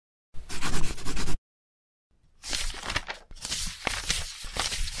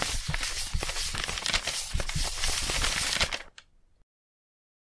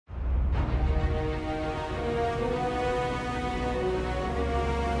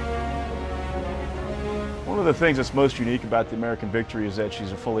of the things that's most unique about the American Victory is that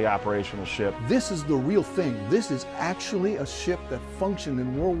she's a fully operational ship. This is the real thing. This is actually a ship that functioned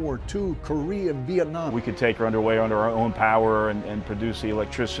in World War II, Korea, Vietnam. We could take her underway under our own power and produce the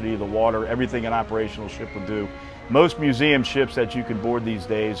electricity, the water, everything an operational ship would do. Most museum ships that you can board these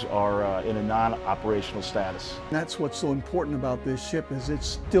days are in a non-operational status. That's what's so important about this ship is it's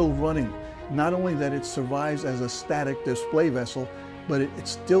still running. Not only that it survives as a static display vessel, but it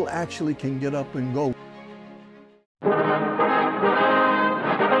still actually can get up and go.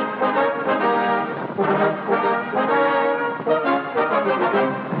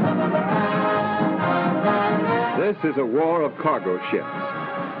 This is a war of cargo ships.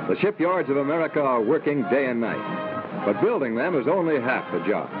 The shipyards of America are working day and night, but building them is only half the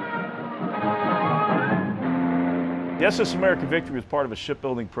job. The SS American Victory was part of a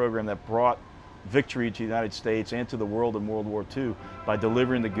shipbuilding program that brought victory to the United States and to the world in World War II by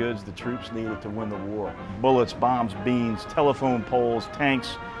delivering the goods the troops needed to win the war. Bullets, bombs, beams, telephone poles,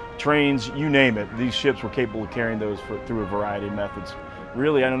 tanks, trains, you name it. These ships were capable of carrying those through a variety of methods.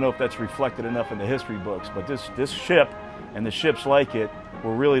 Really, I don't know if that's reflected enough in the history books, but this ship and the ships like it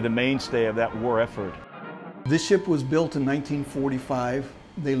were really the mainstay of that war effort. This ship was built in 1945.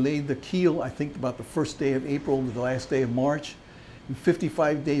 They laid the keel, I think, about the first day of April to the last day of March. And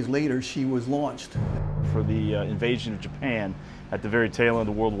 55 days later, she was launched. For the invasion of Japan at the very tail end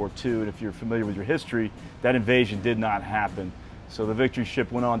of World War II, and if you're familiar with your history, that invasion did not happen. So the Victory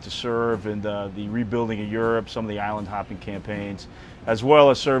ship went on to serve in the rebuilding of Europe, some of the island hopping campaigns, as well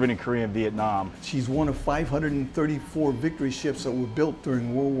as serving in Korea and Vietnam. She's one of 534 Victory ships that were built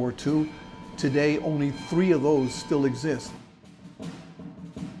during World War II. Today, only 3 of those still exist.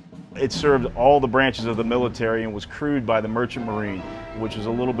 It served all the branches of the military and was crewed by the Merchant Marine, which is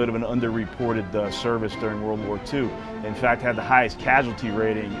a little bit of an underreported service during World War II. In fact, had the highest casualty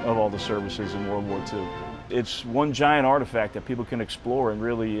rating of all the services in World War II. It's one giant artifact that people can explore and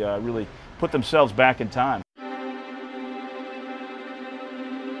really put themselves back in time.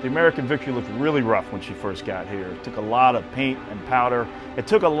 The American Victory looked really rough when she first got here. It took a lot of paint and powder. It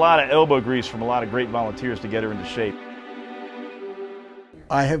took a lot of elbow grease from a lot of great volunteers to get her into shape.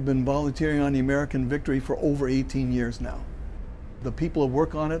 I have been volunteering on the American Victory for over 18 years now. The people who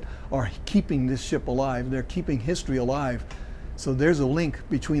work on it are keeping this ship alive. They're keeping history alive. So there's a link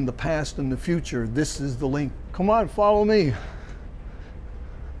between the past and the future. This is the link. Come on, follow me.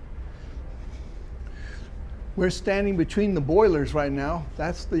 We're standing between the boilers right now.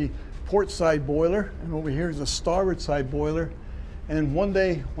 That's the port side boiler, and over here is the starboard side boiler. And one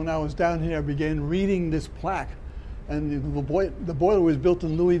day when I was down here, I began reading this plaque. And the boiler was built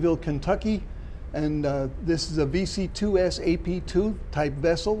in Louisville, Kentucky. And this is a VC2S AP2 type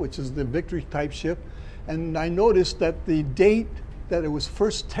vessel, which is the Victory type ship. And I noticed that the date that it was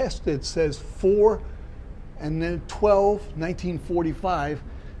first tested says 4 and then 12/1945.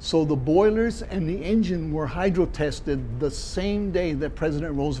 So the boilers and the engine were hydro tested the same day that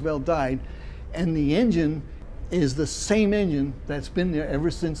President Roosevelt died. And the engine is the same engine that's been there ever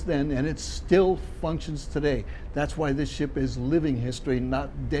since then, and it still functions today. That's why this ship is living history,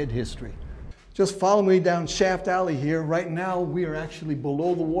 not dead history. Just follow me down Shaft Alley here. Right now, we are actually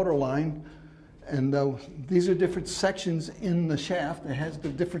below the water line, and these are different sections in the shaft. It has the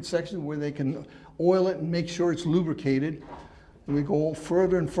different sections where they can oil it and make sure it's lubricated. And we go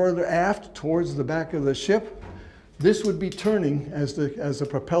further and further aft towards the back of the ship. This would be turning as the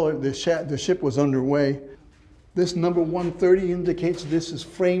propeller, the ship was underway. This number 130 indicates this is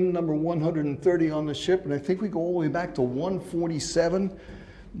frame number 130 on the ship, and I think we go all the way back to 147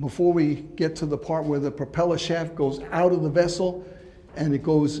 before we get to the part where the propeller shaft goes out of the vessel and it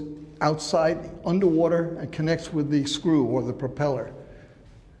goes outside underwater and connects with the screw or the propeller.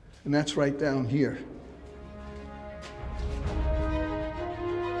 And that's right down here.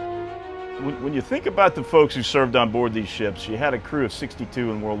 When you think about the folks who served on board these ships, you had a crew of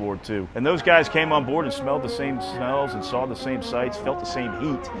 62 in World War II. And those guys came on board and smelled the same smells and saw the same sights, felt the same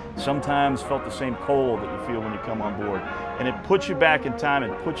heat, sometimes felt the same cold that you feel when you come on board. And it puts you back in time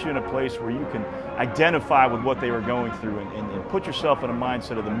and puts you in a place where you can identify with what they were going through and put yourself in a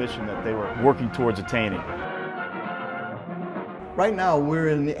mindset of the mission that they were working towards attaining. Right now, we're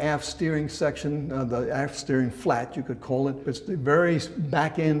in the aft steering section, the aft steering flat, you could call it. It's the very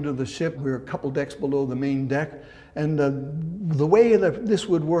back end of the ship. We're a couple decks below the main deck. And the way that this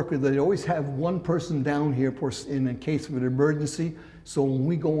would work is they always have one person down here in case of an emergency. So when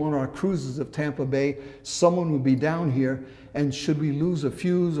we go on our cruises of Tampa Bay, someone would be down here, and should we lose a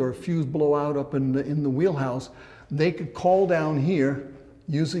fuse or a fuse blow out up in the wheelhouse, they could call down here,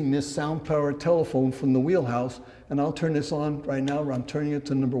 using this sound-powered telephone from the wheelhouse. And I'll turn this on right now. I'm turning it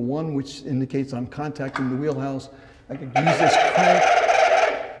to number 1, which indicates I'm contacting the wheelhouse. I can use this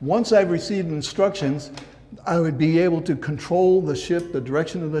crank. Once I've received instructions, I would be able to control the ship, the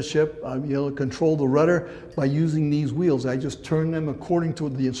direction of the ship. I'd be able to control the rudder by using these wheels. I just turn them according to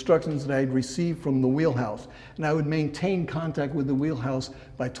the instructions that I had received from the wheelhouse. And I would maintain contact with the wheelhouse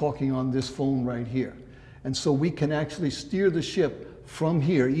by talking on this phone right here. And so we can actually steer the ship from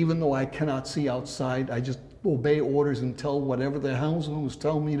here, even though I cannot see outside. I just obey orders and tell whatever the helmsman was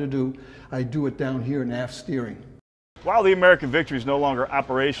telling me to do. I do it down here in aft steering. While the American Victory is no longer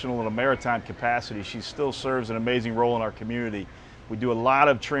operational in a maritime capacity, she still serves an amazing role in our community. We do a lot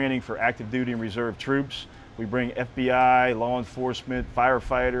of training for active duty and reserve troops. We bring FBI, law enforcement,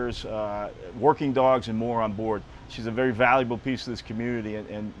 firefighters, working dogs, and more on board. She's a very valuable piece of this community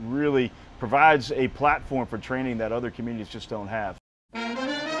and really provides a platform for training that other communities just don't have.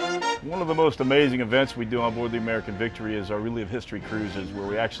 One of the most amazing events we do on board the American Victory is our Relive History cruises, where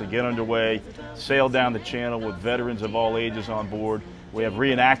we actually get underway, sail down the channel with veterans of all ages on board. We have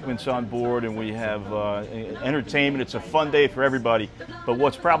reenactments on board, and we have entertainment. It's a fun day for everybody. But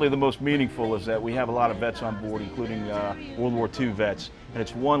what's probably the most meaningful is that we have a lot of vets on board, including World War II vets. And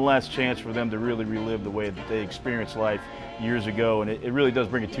it's one last chance for them to really relive the way that they experienced life years ago. And it really does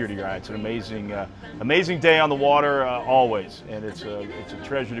bring a tear to your eye. It's an amazing, amazing day on the water always. And it's a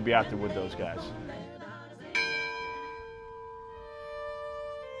treasure to be out there with those guys.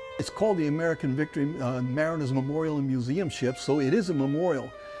 It's called the American Victory Mariners Memorial and Museum Ship, so it is a memorial.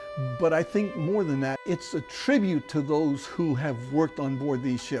 But I think more than that, it's a tribute to those who have worked on board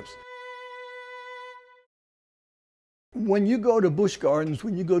these ships. When you go to Busch Gardens,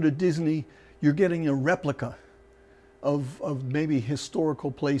 when you go to Disney, you're getting a replica of maybe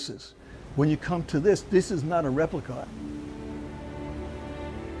historical places. When you come to this is not a replica.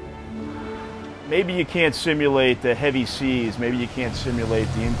 Maybe you can't simulate the heavy seas, maybe you can't simulate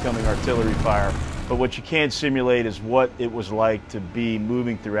the incoming artillery fire, but what you can simulate is what it was like to be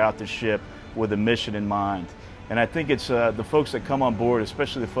moving throughout the ship with a mission in mind. And I think it's the folks that come on board,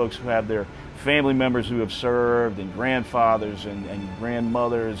 especially the folks who have their family members who have served, and grandfathers and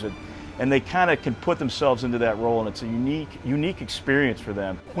grandmothers, and they kind of can put themselves into that role, and it's a unique experience for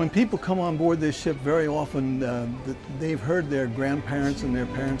them. When people come on board this ship, very often they've heard their grandparents and their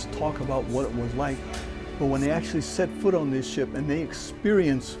parents talk about what it was like, but when they actually set foot on this ship and they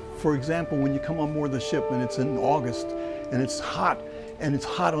experience, for example, when you come on board the ship and it's in August and it's hot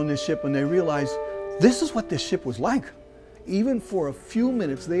on this ship, and they realize this is what this ship was like. Even for a few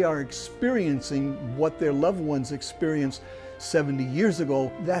minutes, they are experiencing what their loved ones experienced 70 years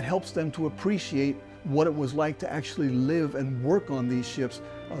ago. That helps them to appreciate what it was like to actually live and work on these ships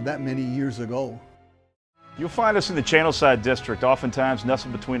that many years ago. You'll find us in the Channelside District, oftentimes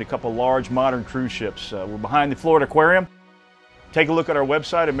nestled between a couple large modern cruise ships. We're behind the Florida Aquarium. Take a look at our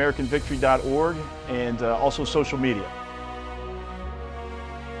website, AmericanVictory.org, and also social media.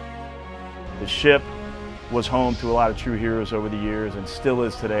 The ship was home to a lot of true heroes over the years, and still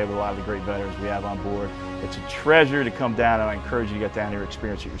is today with a lot of the great veterans we have on board. It's a treasure to come down, and I encourage you to get down here and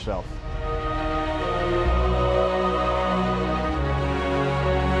experience it yourself.